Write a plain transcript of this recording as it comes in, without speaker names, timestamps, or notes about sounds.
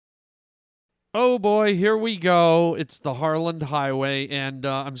Oh boy, here we go. It's the Harland Highway, and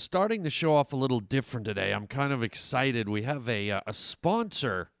I'm starting the show off a little different today. I'm kind of excited. We have a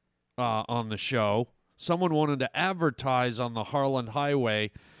sponsor on the show. Someone wanted to advertise on the Harland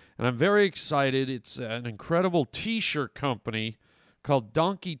Highway, and I'm very excited. It's an incredible t-shirt company called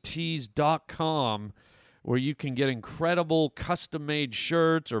donkeytees.com, where you can get incredible custom-made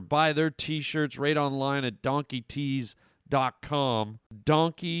shirts or buy their t-shirts right online at donkeytees.com.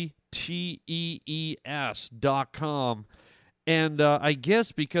 donkeytees.com. And I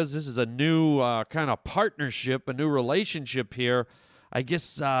guess because this is a new kind of partnership, a new relationship here, I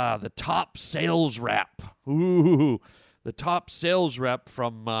guess the top sales rep, the top sales rep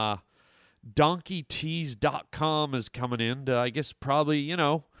from donkeytees.com is coming in to, I guess, probably,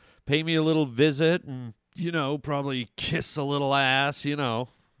 pay me a little visit and, probably kiss a little ass, I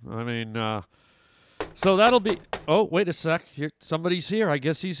mean, so that'll be... Oh, wait a sec. Somebody's here. I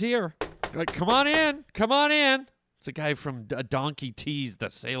guess he's here. Come on in. Come on in. It's a guy from Donkey Tees, the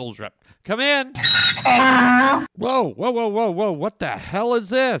sales rep. Come in. Whoa, whoa, whoa, whoa, whoa. What the hell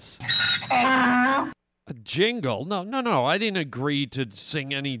is this? A jingle? No. I didn't agree to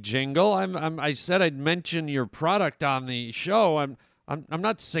sing any jingle. I said I'd mention your product on the show. I'm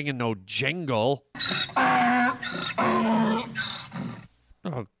not singing no jingle.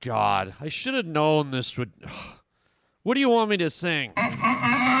 Oh, God. I should have known this would... What do you want me to sing?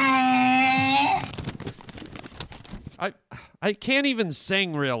 I can't even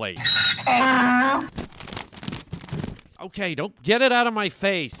sing, really. Okay, don't... Get it out of my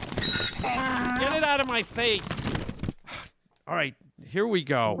face. Get it out of my face. All right, here we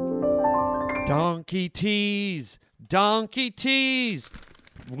go. Donkey Tees. Donkey Tees.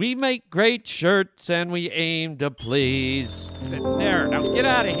 We make great shirts and we aim to please. There, now get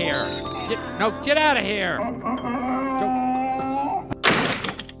out of here. Get out of here.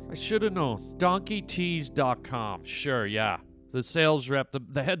 I should have known. DonkeyTees.com. Sure, yeah. The sales rep,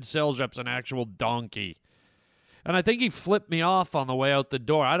 the head sales rep's an actual donkey. And I think he flipped me off on the way out the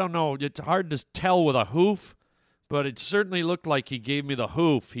door. I don't know. It's hard to tell with a hoof, but it certainly looked like he gave me the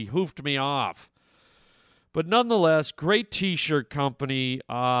hoof. He hoofed me off. But nonetheless, great t-shirt company.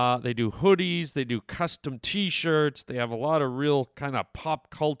 They do hoodies. They do custom t-shirts. They have a lot of real kind of pop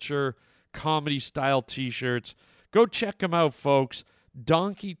culture, comedy-style t-shirts. Go check them out, folks.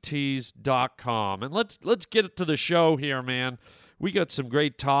 DonkeyTees.com. And let's get to the show here, man. We got some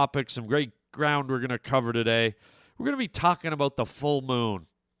great topics, some great ground we're going to cover today. We're going to be talking about the full moon.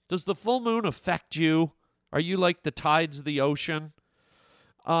 Does the full moon affect you? Are you like the tides of the ocean?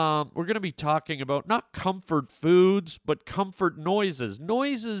 We're going to be talking about not comfort foods, but comfort noises.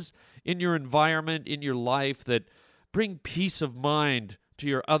 Noises in your environment, in your life that bring peace of mind to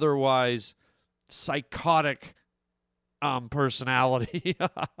your otherwise psychotic personality.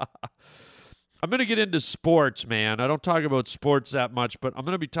 I'm going to get into sports, man. I don't talk about sports that much, but I'm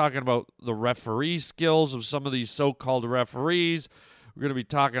going to be talking about the referee skills of some of these so-called referees. We're going to be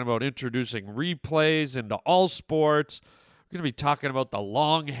talking about introducing replays into all sports. We're going to be talking about the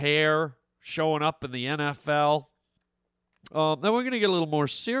long hair showing up in the NFL. Then we're going to get a little more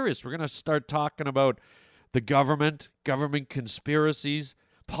serious. We're going to start talking about the government conspiracies,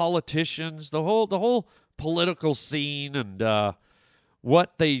 politicians, the whole political scene, and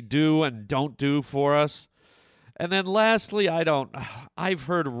what they do and don't do for us. And then lastly, I've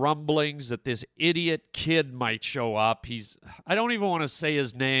heard rumblings that this idiot kid might show up. I don't even want to say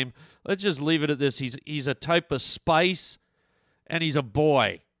his name. Let's just leave it at this. He's a type of spice, and he's a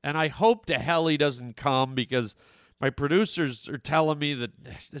boy. And I hope to hell he doesn't come, because my producers are telling me that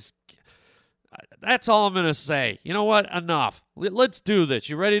this... That's all I'm going to say. You know what? Enough. Let's do this.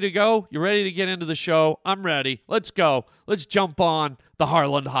 You ready to go? You ready to get into the show? I'm ready. Let's go. Let's jump on the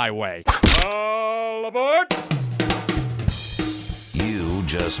Harland Highway. All aboard! You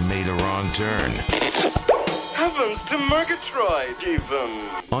just made a wrong turn. Heavens to Murgatroyd, even.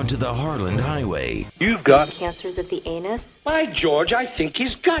 Onto the Harland Highway. You've got... Cancers of the anus? By George, I think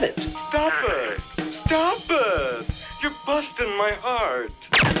he's got it. Stop it. Stop it. You're busting my heart.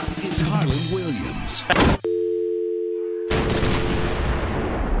 It's Harland Williams.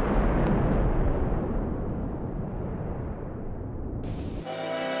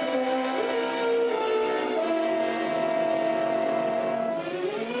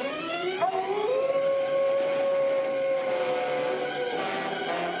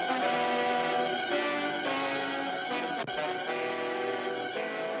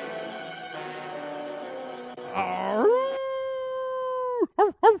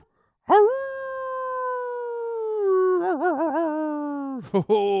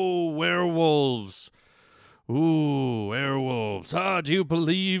 Oh, werewolves. Ooh, werewolves. werewolves. Do you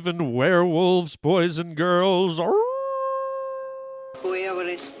believe in werewolves, boys and girls? Whoever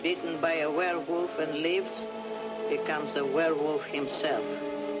is bitten by a werewolf and lives becomes a werewolf himself.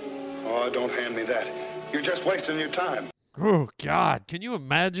 Oh, don't hand me that. You're just wasting your time. Oh, God. Can you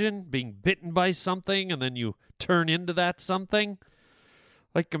imagine being bitten by something and then you turn into that something?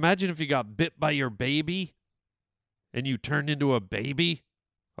 Like, imagine if you got bit by your baby and you turned into a baby,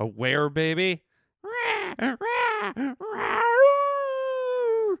 a were-baby.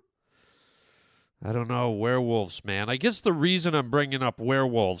 I don't know, werewolves, man. I guess the reason I'm bringing up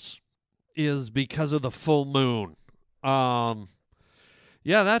werewolves is because of the full moon.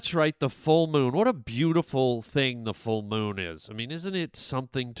 Yeah, that's right, the full moon. What a beautiful thing the full moon is. I mean, isn't it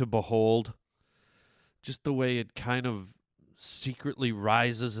something to behold? Just the way it kind of secretly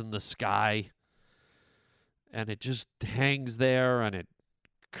rises in the sky, and it just hangs there, and it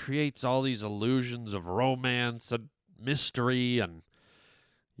creates all these illusions of romance and mystery and,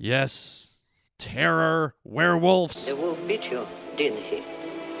 yes, terror, werewolves. The wolf bit you, didn't he?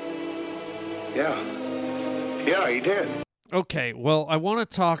 Yeah, he did. Okay, well, I want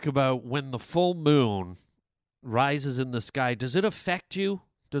to talk about when the full moon rises in the sky. Does it affect you?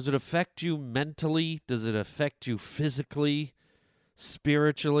 Does it affect you mentally? Does it affect you physically,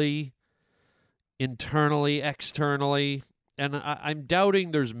 spiritually, internally, externally? And I'm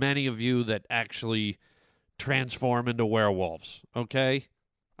doubting there's many of you that actually transform into werewolves, okay?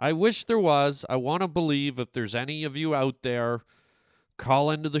 I wish there was. I want to believe if there's any of you out there, call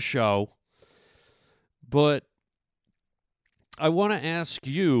into the show. But I want to ask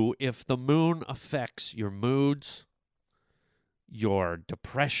you if the moon affects your moods, your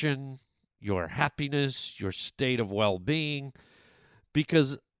depression, your happiness, your state of well-being,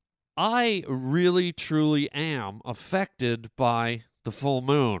 because I really, truly am affected by the full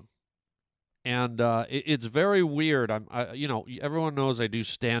moon. And it's very weird. Everyone knows I do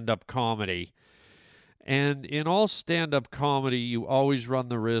stand-up comedy. And in all stand-up comedy, you always run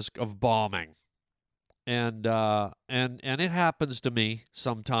the risk of bombing. And it happens to me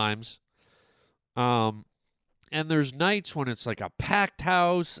sometimes. And there's nights when it's like a packed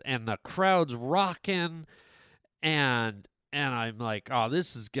house and the crowd's rocking, and I'm like, oh,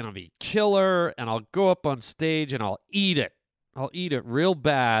 this is gonna be killer. And I'll go up on stage and I'll eat it. I'll eat it real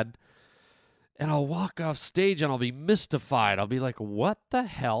bad. And I'll walk off stage and I'll be mystified. I'll be like, what the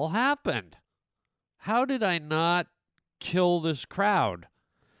hell happened? How did I not kill this crowd?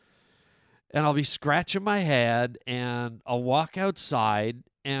 And I'll be scratching my head, and I'll walk outside,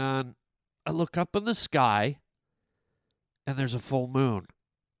 and I look up in the sky, and there's a full moon,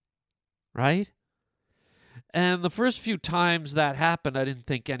 right? And the first few times that happened, I didn't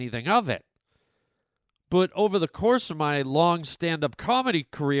think anything of it. But over the course of my long stand-up comedy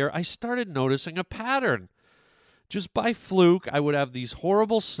career, I started noticing a pattern. Just by fluke, I would have these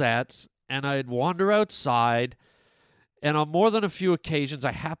horrible sets, and I'd wander outside, and on more than a few occasions,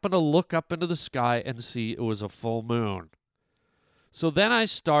 I happened to look up into the sky and see it was a full moon. So then I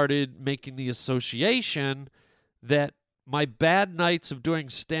started making the association that my bad nights of doing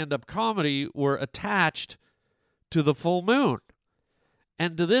stand-up comedy were attached to the full moon.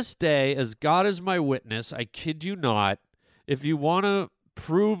 And to this day, as God is my witness, I kid you not, if you want to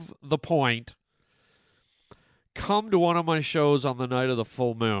prove the point, come to one of my shows on the night of the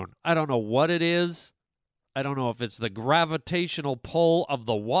full moon. I don't know what it is. I don't know if it's the gravitational pull of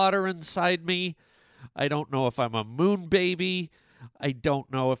the water inside me. I don't know if I'm a moon baby. I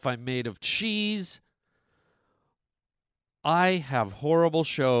don't know if I'm made of cheese. I have horrible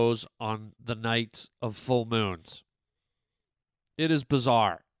shows on the nights of full moons. It is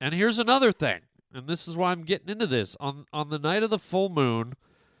bizarre. And here's another thing, and this is why I'm getting into this. On the night of the full moon,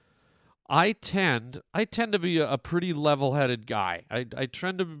 I tend to be a pretty level-headed guy. I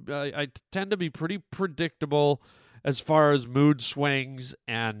tend to be pretty predictable as far as mood swings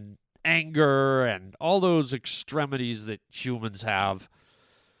and anger and all those extremities that humans have.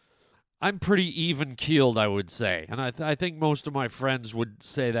 I'm pretty even-keeled, I would say, and I think most of my friends would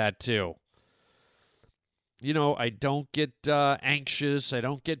say that too. You know, I don't get anxious, I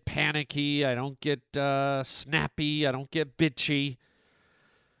don't get panicky, I don't get snappy, I don't get bitchy.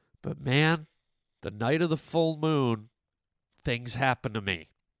 But man, the night of the full moon, things happen to me,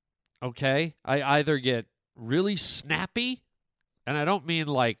 okay? I either get really snappy, and I don't mean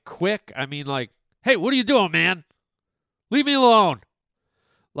like quick, I mean like, hey, what are you doing, man? Leave me alone.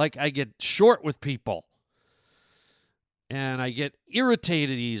 Like I get short with people, and I get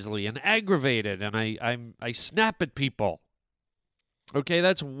irritated easily and aggravated, and I snap at people. Okay,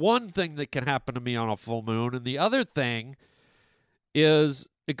 that's one thing that can happen to me on a full moon, and the other thing is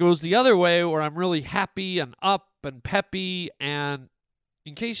it goes the other way where I'm really happy and up and peppy. And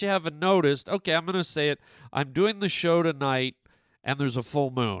in case you haven't noticed, okay, I'm going to say it. I'm doing the show tonight, and there's a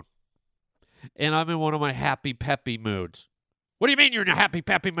full moon. And I'm in one of my happy, peppy moods. What do you mean you're in a happy,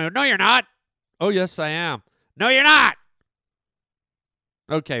 peppy mood? No, you're not. Oh, yes, I am. No, you're not.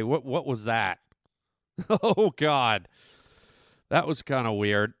 Okay, what was that? Oh, God. That was kind of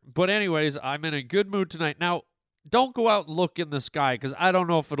weird. But anyways, I'm in a good mood tonight. Now, don't go out and look in the sky because I don't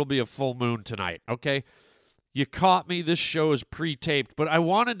know if it'll be a full moon tonight, okay? You caught me. This show is pre-taped, but I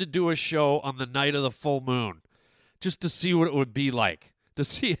wanted to do a show on the night of the full moon just to see what it would be like, to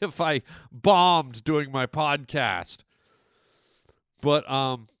see if I bombed doing my podcast. But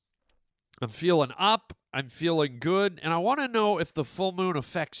I'm feeling up. I'm feeling good, and I want to know if the full moon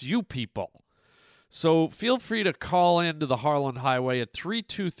affects you people. So feel free to call in to the Harland Highway at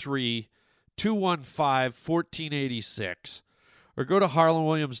 323-215-1486 or go to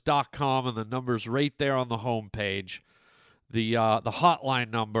harlandwilliams.com, and the number's right there on the homepage, the hotline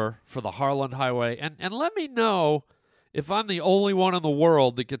number for the Harland Highway. And let me know if I'm the only one in the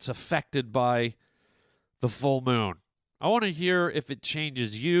world that gets affected by the full moon. I want to hear if it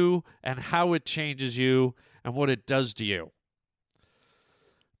changes you and how it changes you and what it does to you.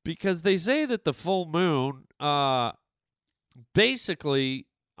 Because they say that the full moon basically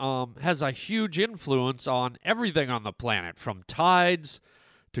has a huge influence on everything on the planet, from tides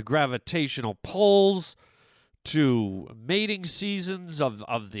to gravitational pulls to mating seasons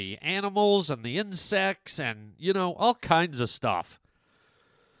of the animals and the insects and, all kinds of stuff.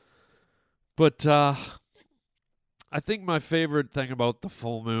 But I think my favorite thing about the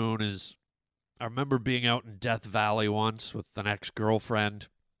full moon is I remember being out in Death Valley once with an ex-girlfriend.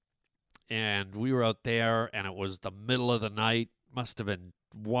 And we were out there, and it was the middle of the night. Must have been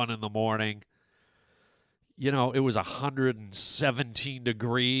 1 a.m. It was 117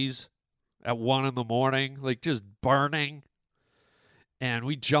 degrees at 1 a.m, like just burning. And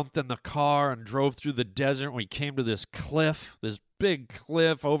we jumped in the car and drove through the desert. And we came to this cliff, this big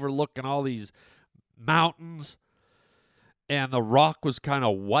cliff overlooking all these mountains. And the rock was kind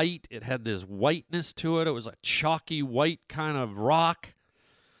of white. It had this whiteness to it. It was a chalky white kind of rock.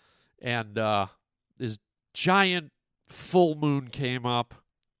 And this giant full moon came up,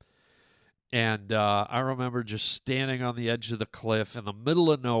 and I remember just standing on the edge of the cliff in the middle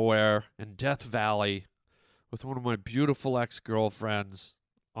of nowhere in Death Valley with one of my beautiful ex-girlfriends,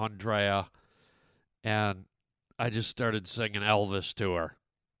 Andrea, and I just started singing Elvis to her.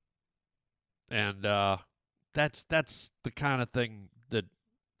 And that's the kind of thing that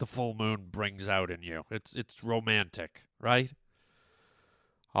the full moon brings out in you. It's romantic, right?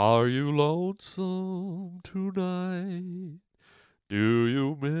 Are you lonesome tonight? Do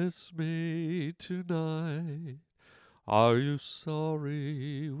you miss me tonight? Are you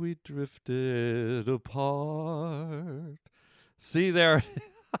sorry we drifted apart? See there?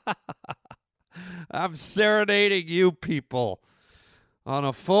 I'm serenading you people. On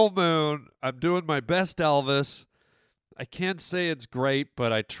a full moon, I'm doing my best Elvis. I can't say it's great,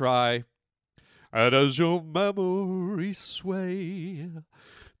 but I try. And as your memories sway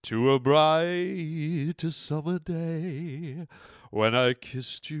to a bright summer day, when I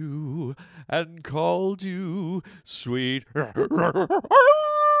kissed you and called you sweet.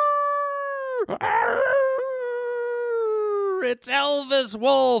 It's Elvis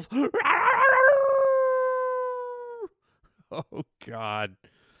Wolf. Oh, God.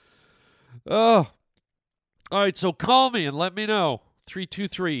 Oh. All right, so call me and let me know.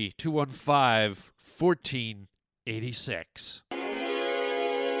 323-215-1486.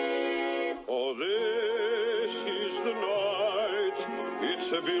 Oh, this is the night.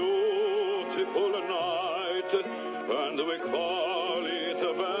 It's a beautiful night, and we call it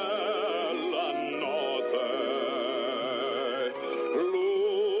Bella Notte.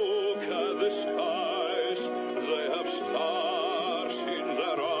 Look at the skies, they have stars in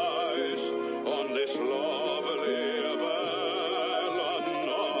their eyes on this lovely Bella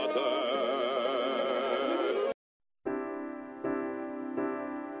Notte.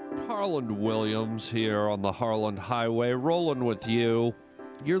 Harland Williams here on the Harland Highway, rolling with you.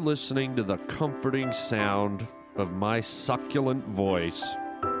 You're listening to the comforting sound of my succulent voice.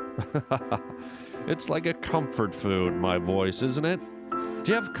 It's like a comfort food, my voice, isn't it? Do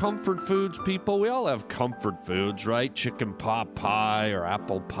you have comfort foods, people? We all have comfort foods, right? Chicken pot pie or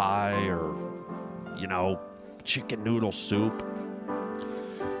apple pie or, chicken noodle soup.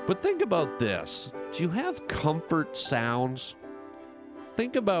 But think about this. Do you have comfort sounds?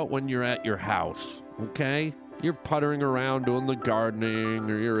 Think about when you're at your house, okay? You're puttering around doing the gardening,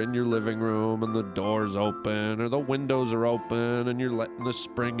 or you're in your living room and the door's open, or the windows are open and you're letting the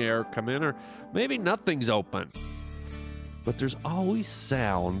spring air come in, or maybe nothing's open. But there's always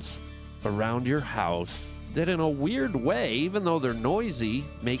sounds around your house that in a weird way, even though they're noisy,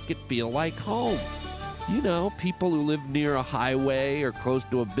 make it feel like home. You know, people who live near a highway or close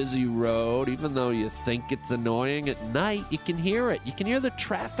to a busy road, even though you think it's annoying, at night you can hear it. You can hear the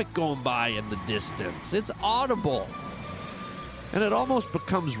traffic going by in the distance. It's audible. And it almost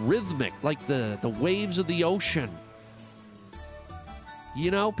becomes rhythmic, like the waves of the ocean.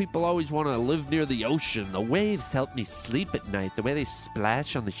 You know, people always want to live near the ocean. The waves help me sleep at night, the way they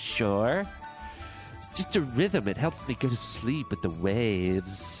splash on the shore. It's just a rhythm. It helps me go to sleep at the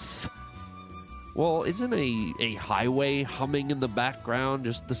waves. Well, isn't a highway humming in the background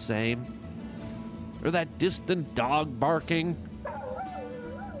just the same? Or that distant dog barking?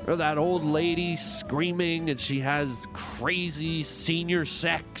 Or that old lady screaming and she has crazy senior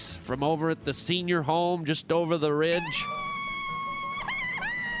sex from over at the senior home just over the ridge?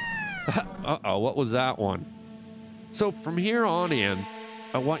 Uh-oh, what was that one? So from here on in,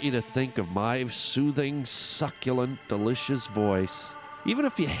 I want you to think of my soothing, succulent, delicious voice. Even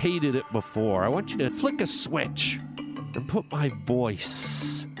if you hated it before, I want you to flick a switch and put my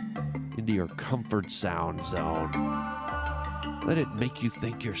voice into your comfort sound zone. Let it make you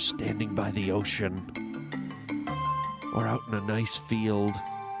think you're standing by the ocean, or out in a nice field,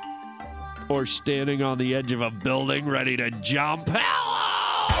 or standing on the edge of a building ready to jump. Hello!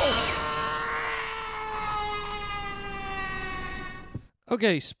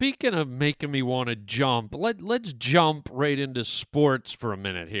 Okay, speaking of making me want to jump, let's jump right into sports for a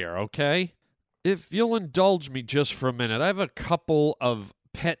minute here, okay? If you'll indulge me just for a minute, I have a couple of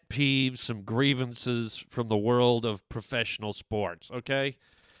pet peeves, some grievances from the world of professional sports, okay?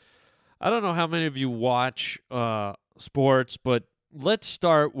 I don't know how many of you watch sports, but let's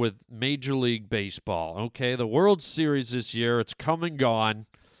start with Major League Baseball, okay? The World Series this year, it's come and gone.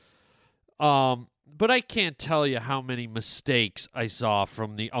 But I can't tell you how many mistakes I saw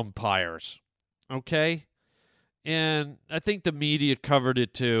from the umpires, okay? And I think the media covered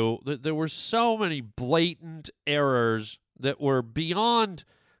it too. There were so many blatant errors that were beyond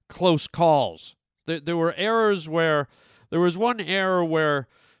close calls. There were errors where, there was one error where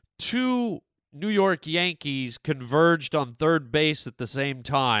two New York Yankees converged on third base at the same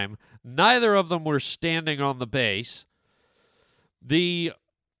time. Neither of them were standing on the base. The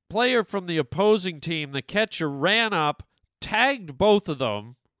player from the opposing team, the catcher, ran up, tagged both of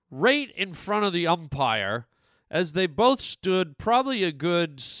them right in front of the umpire as they both stood probably a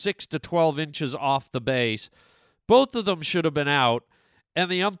good 6 to 12 inches off the base. Both of them should have been out, and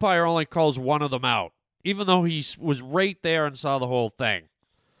the umpire only calls one of them out, even though he was right there and saw the whole thing.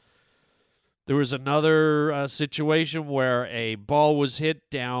 There was another situation where a ball was hit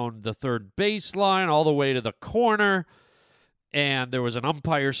down the third baseline all the way to the corner, and there was an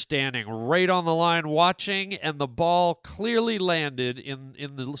umpire standing right on the line watching, and the ball clearly landed in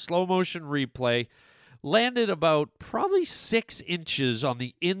the slow-motion replay, landed about probably 6 inches on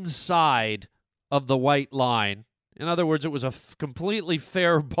the inside of the white line. In other words, it was a completely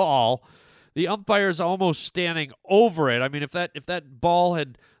fair ball. The umpire's almost standing over it. I mean, if that ball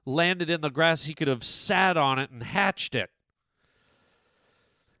had landed in the grass, he could have sat on it and hatched it.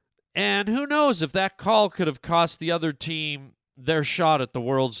 And who knows if that call could have cost the other team their shot at the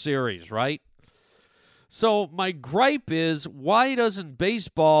World Series, right? So my gripe is, why doesn't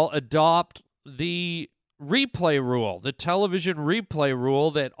baseball adopt the replay rule, the television replay rule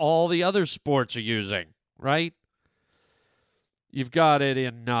that all the other sports are using, right? You've got it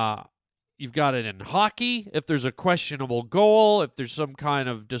in hockey. If there's a questionable goal, if there's some kind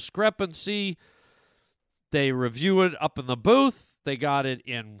of discrepancy, they review it up in the booth. They got it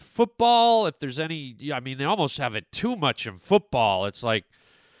in football. If there's any, I mean, they almost have it too much in football. It's like,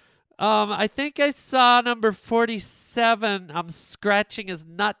 I think I saw number 47. I'm scratching his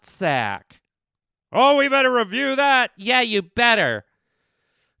nutsack. Oh, we better review that. Yeah, you better.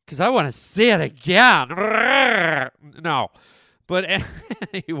 Because I want to see it again. No. But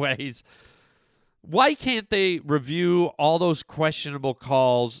anyways, why can't they review all those questionable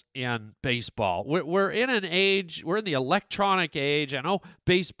calls in baseball? We're in an age, we're in the electronic age. I know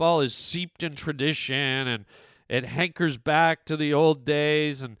baseball is seeped in tradition and it hankers back to the old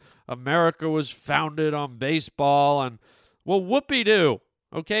days, and America was founded on baseball. And, well, whoopee-doo.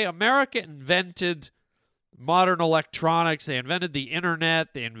 Okay, America invented modern electronics. They invented the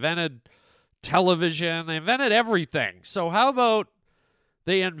internet. They invented television. They invented everything. So how about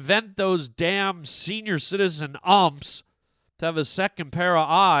they invent those damn senior citizen umps to have a second pair of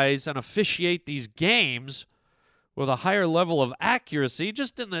eyes and officiate these games with a higher level of accuracy,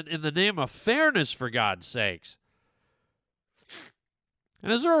 just in the name of fairness, for God's sakes.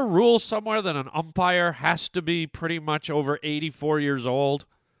 And is there a rule somewhere that an umpire has to be pretty much over 84 years old?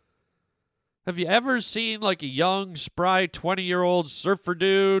 Have you ever seen like a young, spry 20-year-old surfer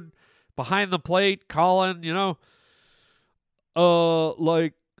dude behind the plate calling,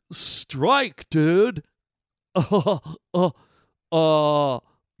 like, strike, dude? Ball?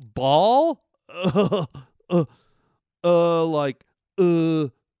 Like,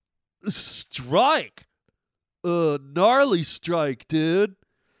 strike. Gnarly strike, dude.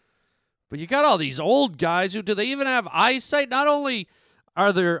 But you got all these old guys who, do they even have eyesight? Not only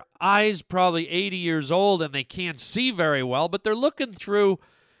are their eyes probably 80 years old and they can't see very well, but they're looking through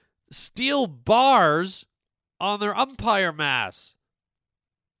steel bars on their umpire mask.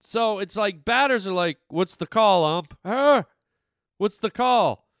 So it's like batters are like, what's the call, ump? What's the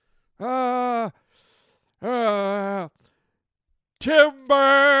call?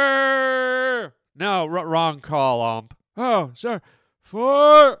 Timber! No, wrong call, ump. Oh, sorry.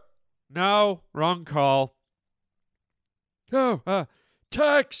 No, wrong call. Oh,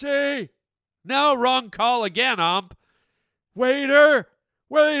 taxi! No, wrong call again, ump. Waiter!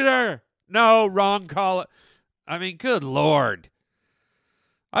 No, wrong call. I mean, good Lord.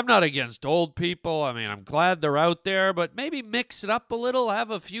 I'm not against old people. I mean, I'm glad they're out there, but maybe mix it up a little. Have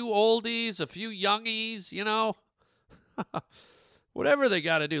a few oldies, a few youngies, Whatever they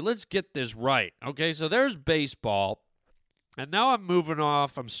got to do. Let's get this right. Okay, so there's baseball. And now I'm moving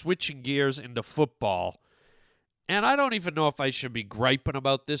off. I'm switching gears into football. And I don't even know if I should be griping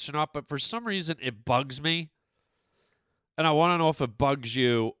about this or not, but for some reason it bugs me. And I want to know if it bugs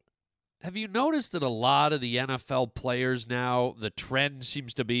you. Have you noticed that a lot of the NFL players now, the trend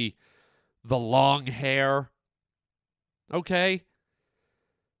seems to be the long hair? Okay?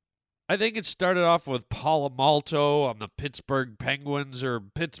 I think it started off with Palomalto on the Pittsburgh Penguins or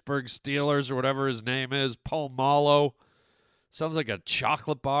Pittsburgh Steelers or whatever his name is. Palmalo. Sounds like a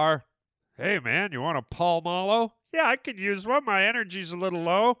chocolate bar. Hey, man, you want a Palmalo? Yeah, I could use one. My energy's a little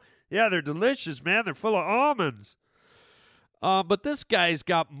low. Yeah, they're delicious, man. They're full of almonds. But this guy's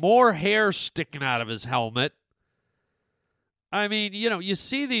got more hair sticking out of his helmet. I mean, you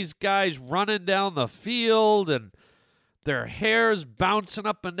see these guys running down the field and their hair's bouncing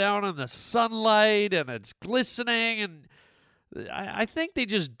up and down in the sunlight and it's glistening. And I think they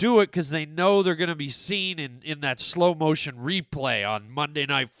just do it because they know they're going to be seen in that slow motion replay on Monday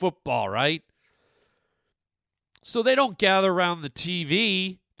Night Football, right? So they don't gather around the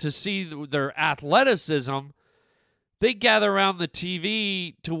TV to see their athleticism. They gather around the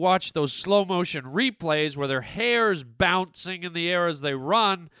TV to watch those slow motion replays where their hair is bouncing in the air as they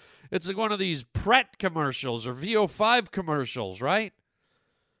run. It's like one of these Pret commercials or VO5 commercials, right?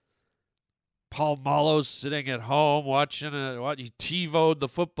 Paul Malo's sitting at home watching he TiVo'd the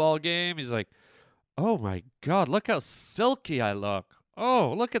football game. He's like, oh my God, look how silky I look.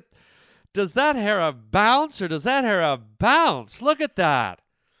 Oh, does that hair have bounce or does that hair have bounce? Look at that.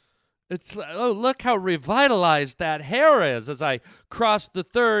 Look how revitalized that hair is as I cross the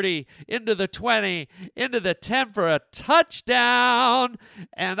 30, into the 20, into the 10 for a touchdown,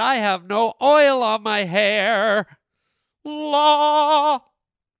 and I have no oil on my hair. Law.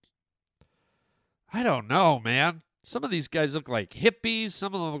 I don't know, man. Some of these guys look like hippies.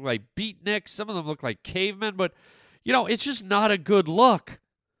 Some of them look like beatniks. Some of them look like cavemen. But, it's just not a good look.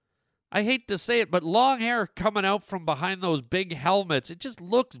 I hate to say it, but long hair coming out from behind those big helmets, it just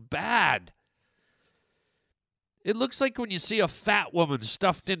looks bad. It looks like when you see a fat woman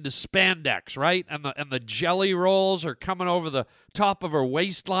stuffed into spandex, right? And the jelly rolls are coming over the top of her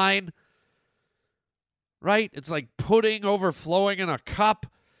waistline, right? It's like pudding overflowing in a cup.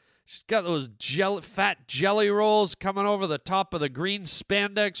 She's got those fat jelly rolls coming over the top of the green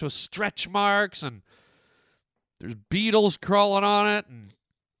spandex with stretch marks, and there's beetles crawling on it, and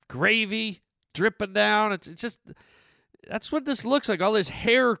gravy dripping down. It's just, that's what this looks like. All this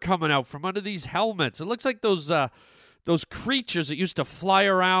hair coming out from under these helmets. It looks like those creatures that used to fly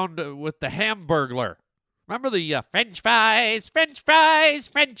around with the Hamburglar. Remember the French fries,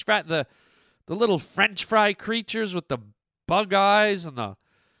 the little French fry creatures with the bug eyes and the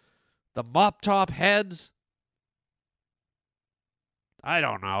mop top heads? I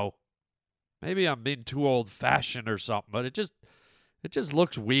don't know. Maybe I'm being too old-fashioned or something, but it just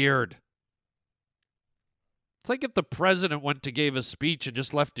looks weird. It's like if the president went to give a speech and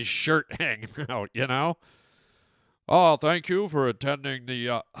just left his shirt hanging out, Oh, thank you for attending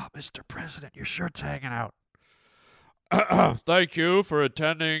the... Mr. President, your shirt's hanging out. Thank you for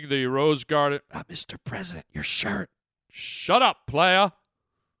attending the Rose Garden... Mr. President, your shirt. Shut up, playa.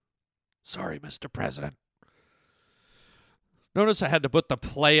 Sorry, Mr. President. Notice I had to put the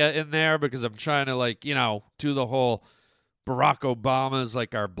playa in there because I'm trying to, like, do the whole Barack Obama's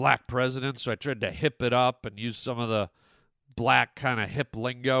like our black president, so I tried to hip it up and use some of the black kind of hip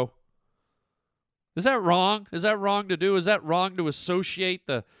lingo. Is that wrong? Is that wrong to do? Is that wrong to associate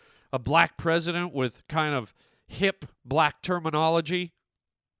a black president with kind of hip black terminology?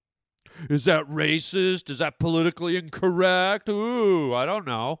 Is that racist? Is that politically incorrect? Ooh, I don't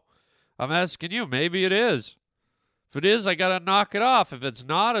know. I'm asking you. Maybe it is. If it is, I got to knock it off. If it's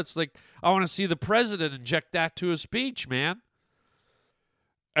not, it's like I want to see the president inject that to a speech, man.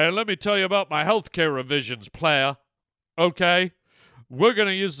 And let me tell you about my health care revisions, playa. Okay? We're going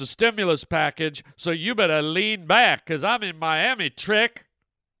to use the stimulus package, so you better lean back, because I'm in Miami, trick.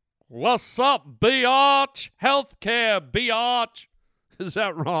 What's up, biatch? Healthcare, biatch. Is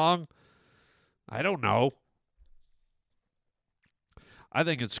that wrong? I don't know. I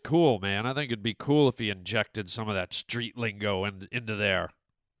think it's cool, man. I think it'd be cool if he injected some of that street lingo into there.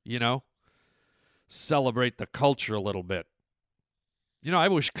 Celebrate the culture a little bit. I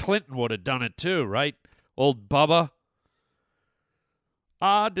wish Clinton would have done it too, right? Old Bubba.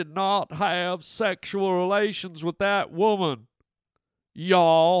 I did not have sexual relations with that woman,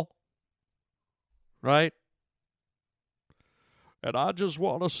 y'all. Right? And I just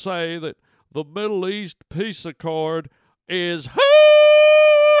want to say that the Middle East peace accord is, hey,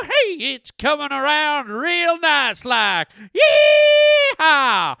 it's coming around real nice like.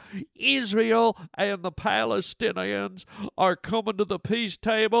 Yeehaw! Israel and the Palestinians are coming to the peace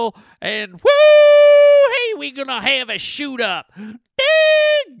table, and hey, we gonna have a shoot up.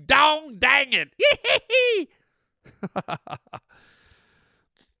 Ding dong dang it.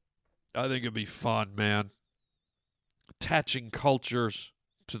 I think it'd be fun, man. Attaching cultures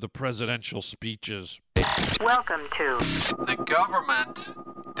to the presidential speeches. Welcome to The government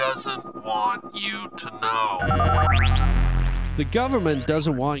doesn't want you to know. The government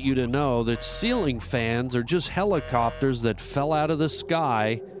doesn't want you to know that ceiling fans are just helicopters that fell out of the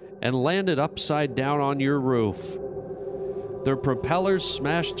sky and landed upside down on your roof. Their propellers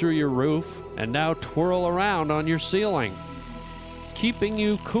smashed through your roof and now twirl around on your ceiling, keeping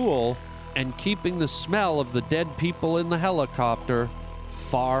you cool and keeping the smell of the dead people in the helicopter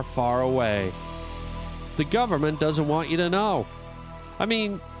far, far away. The government doesn't want you to know. I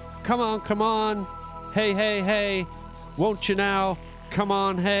mean, come on. Hey, won't you now? Come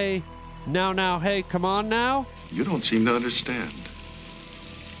on, hey. Now, hey, come on now. You don't seem to understand.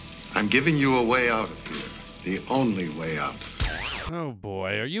 I'm giving you a way out of here. The only way out. Oh,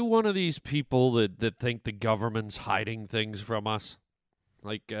 boy. Are you one of these people that think the government's hiding things from us?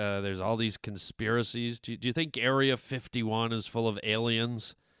 Like, there's all these conspiracies. Do you think Area 51 is full of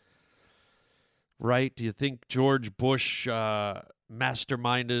aliens? Right? Do you think George Bush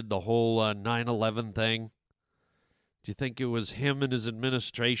masterminded the whole 9/11 thing? Do you think it was him and his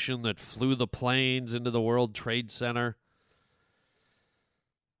administration that flew the planes into the World Trade Center?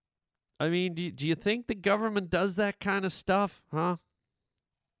 I mean, do you think the government does that kind of stuff, huh?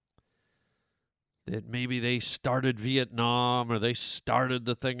 That maybe they started Vietnam, or they started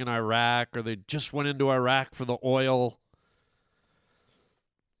the thing in Iraq, or they just went into Iraq for the oil.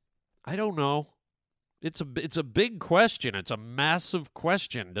 I don't know. It's a big question. It's a massive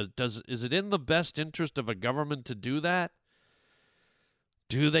question. Is it in the best interest of a government to do that?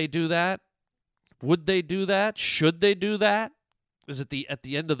 Do they do that? Would they do that? Should they do that? Is it at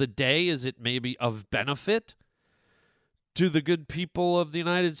the end of the day, is it maybe of benefit to the good people of the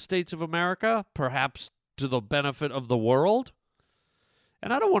United States of America? Perhaps to the benefit of the world?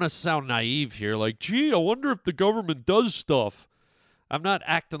 And I don't want to sound naive here, like, gee, I wonder if the government does stuff. I'm not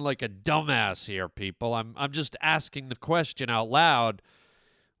acting like a dumbass here, people. I'm just asking the question out loud.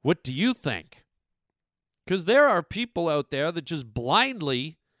 What do you think? Because there are people out there that just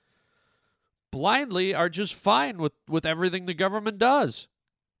blindly are just fine with everything the government does.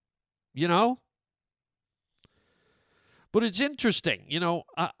 But it's interesting.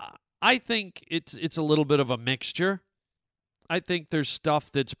 I think it's a little bit of a mixture. I think there's stuff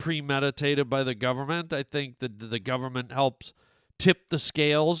that's premeditated by the government. I think that the government helps tip the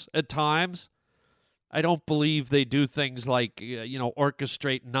scales at times. I don't believe they do things like,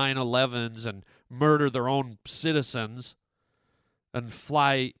 orchestrate 9/11s and murder their own citizens and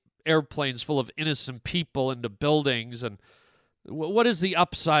fly airplanes full of innocent people into buildings. And what is the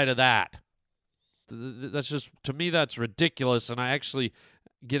upside of that? That's just, to me, that's ridiculous. And I actually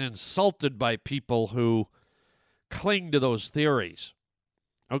get insulted by people who cling to those theories.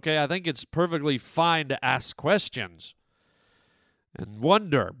 Okay, I think it's perfectly fine to ask questions and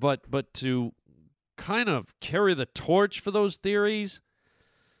wonder, but to kind of carry the torch for those theories,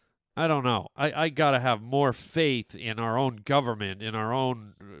 I don't know. I got to have more faith in our own government, in our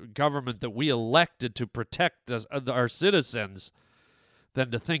own government that we elected to protect us, our citizens,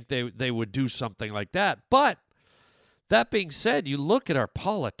 than to think they would do something like that. But that being said, you look at our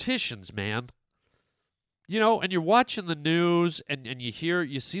politicians, man. You know, and you're watching the news and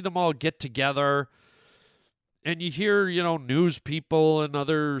you see them all get together and you hear, news people and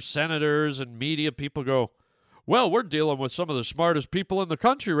other senators and media people go, well, we're dealing with some of the smartest people in the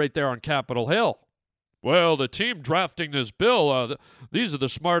country right there on Capitol Hill. Well, the team drafting this bill, these are the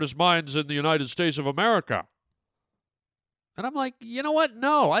smartest minds in the United States of America. And I'm like, you know what?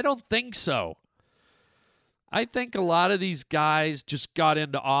 No, I don't think so. I think a lot of these guys just got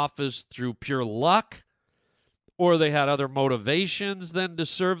into office through pure luck, or they had other motivations than to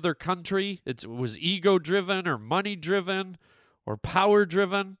serve their country. It was ego-driven or money-driven or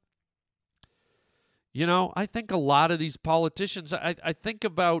power-driven. I think a lot of these politicians, I think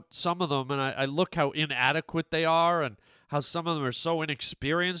about some of them, and I look how inadequate they are and how some of them are so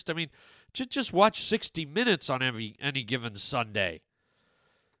inexperienced. I mean, just watch 60 Minutes on any given Sunday.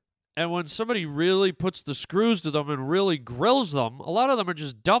 And when somebody really puts the screws to them and really grills them, a lot of them are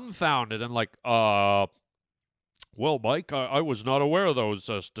just dumbfounded and like, well, Mike, I was not aware of those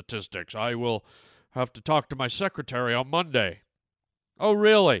statistics. I will have to talk to my secretary on Monday. Oh,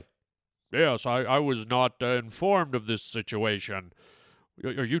 really? Yes, I was not informed of this situation.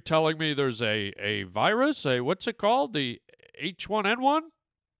 Are you telling me there's a virus? What's it called? The H1N1?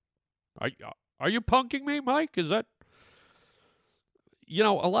 Are you punking me, Mike? Is that... a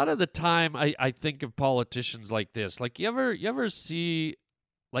lot of the time I think of politicians like this. Like, you ever see,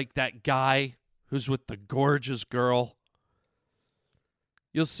 like, that guy who's with the gorgeous girl?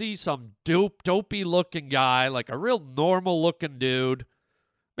 You'll see some dopey-looking guy, like a real normal-looking dude.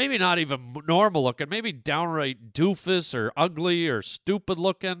 Maybe not even normal-looking, maybe downright doofus or ugly or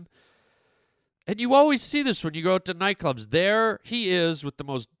stupid-looking. And you always see this when you go out to nightclubs. There he is with the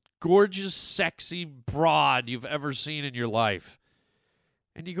most gorgeous, sexy broad you've ever seen in your life.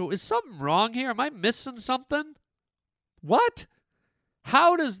 And you go, is something wrong here? Am I missing something? What?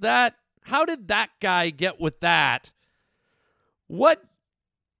 How did that guy get with that? What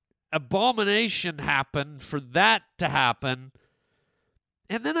abomination happened for that to happen?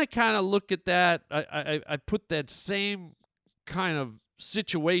 And then I kind of look at that, I put that same kind of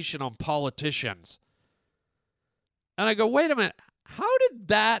situation on politicians. And I go, wait a minute, how did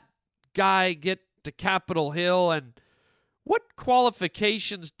that guy get to Capitol Hill, and what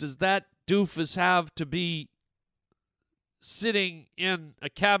qualifications does that doofus have to be sitting in a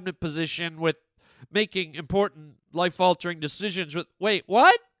cabinet position with making important life-altering decisions with, wait,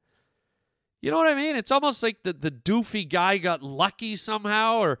 what? You know what I mean? It's almost like the doofy guy got lucky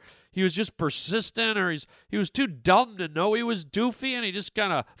somehow, or he was just persistent, or he was too dumb to know he was doofy, and he just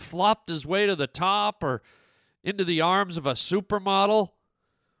kind of flopped his way to the top or into the arms of a supermodel,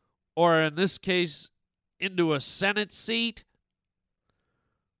 or in this case, into a Senate seat.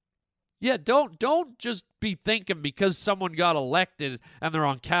 Yeah, don't just be thinking because someone got elected and they're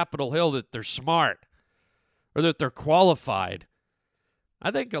on Capitol Hill that they're smart or that they're qualified. I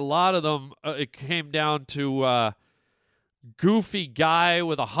think a lot of them, it came down to goofy guy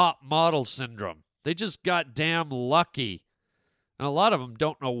with a hot model syndrome. They just got damn lucky. And a lot of them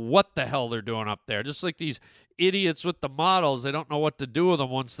don't know what the hell they're doing up there. Just like these idiots with the models, they don't know what to do with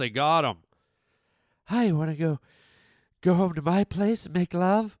them once they got them. Hi, you want to go home to my place and make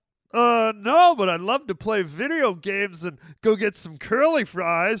love? No, but I'd love to play video games and go get some curly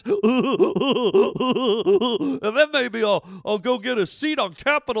fries. And then maybe I'll go get a seat on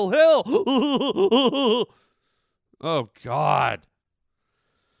Capitol Hill. Oh, God.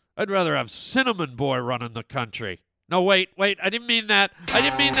 I'd rather have Cinnamon Boy running the country. No, wait, I didn't mean that.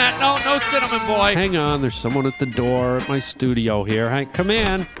 No Cinnamon Boy. Hang on, there's someone at the door at my studio here. Hey, come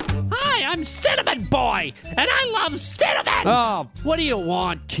in. Hi, I'm Cinnamon Boy, and I love cinnamon! Oh, what do you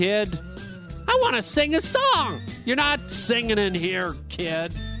want, kid? I want to sing a song. You're not singing in here,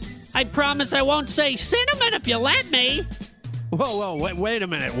 kid. I promise I won't say cinnamon if you let me. Whoa, wait a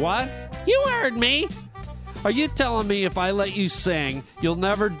minute, what? You heard me. Are you telling me if I let you sing, you'll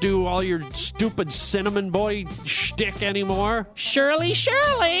never do all your stupid Cinnamon Boy shtick anymore? Surely.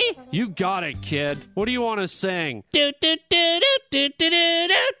 You got it, kid. What do you want to sing? I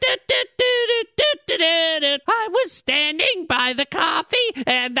was standing by the coffee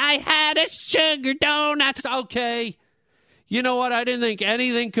and I had a sugar donut. Okay. You know what? I didn't think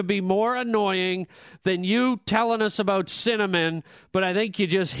anything could be more annoying than you telling us about cinnamon, but I think you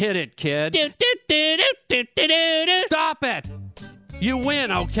just hit it, kid. Stop it! You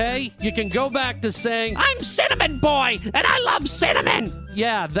win, okay? You can go back to saying, I'm Cinnamon Boy, and I love cinnamon.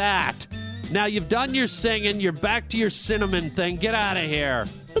 yeah, that. Now you've done your singing, you're back to your cinnamon thing. Get out of here.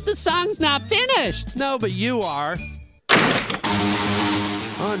 But the song's not finished. No, but you are.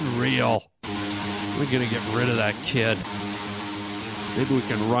 Unreal. We're gonna get rid of that kid. Maybe we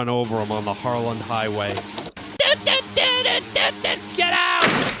can run over him on the Harland Highway. Get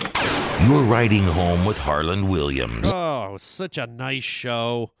out! You're riding home with Harland Williams. Oh, it was such a nice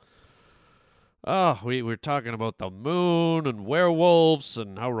show. Oh, we were talking about the moon and werewolves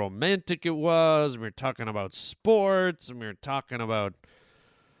and how romantic it was. We were talking about sports, and we were talking about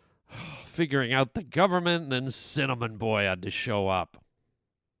figuring out the government, and then Cinnamon Boy had to show up.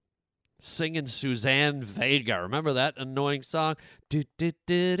 Singing Suzanne Vega. Remember that annoying song?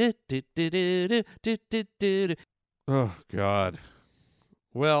 Oh, God.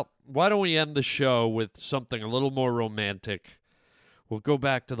 Well, why don't we end the show with something a little more romantic? We'll go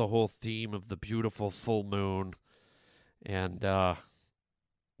back to the whole theme of the beautiful full moon, and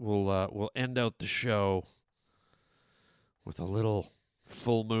we'll end out the show with a little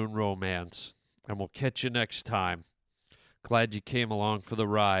full moon romance, and we'll catch you next time. Glad you came along for the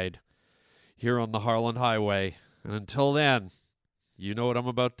ride here on the Harland Highway, and until then, you know what I'm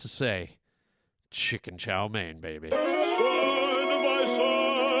about to say. Chicken chow mein, baby. Side by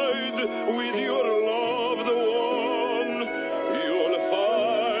side with your loved one, you'll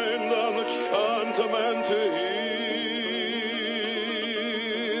find an enchantment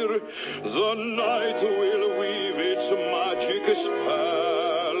here. The night will weave its magic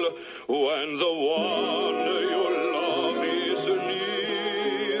spell when the one you love is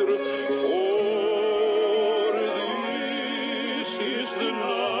near. For this is the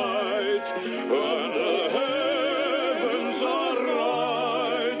night when the heavens are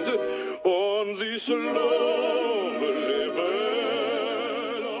right on this love.